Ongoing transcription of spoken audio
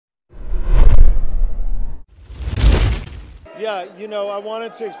Yeah, you know, I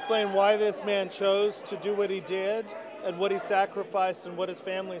wanted to explain why this man chose to do what he did and what he sacrificed and what his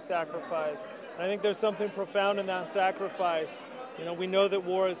family sacrificed. And I think there's something profound in that sacrifice. You know, we know that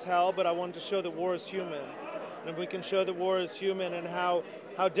war is hell, but I wanted to show that war is human. And if we can show that war is human and how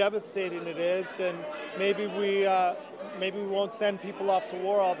devastating it is, then maybe we won't send people off to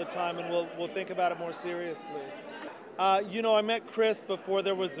war all the time, and we'll think about it more seriously. You know, I met Chris before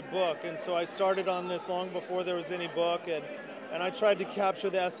there was a book, and so I started on this long before there was any book, and I tried to capture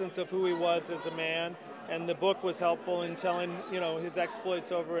the essence of who he was as a man, and the book was helpful in telling, you know, his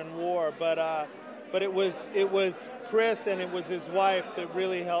exploits over in war, but it was Chris and it was his wife that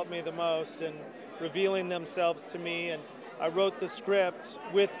really helped me the most in revealing themselves to me, and I wrote the script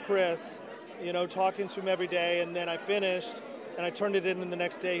with Chris, you know, talking to him every day, and then I finished, and I turned it in, and the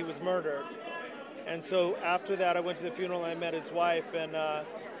next day he was murdered. And so after that, I went to the funeral and I met his wife,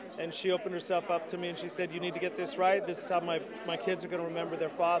 and she opened herself up to me and she said, "You need to get this right. This is how my kids are going to remember their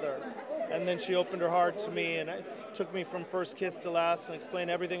father." And then she opened her heart to me, and it took me from first kiss to last and explained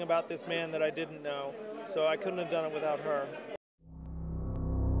everything about this man that I didn't know. So I couldn't have done it without her.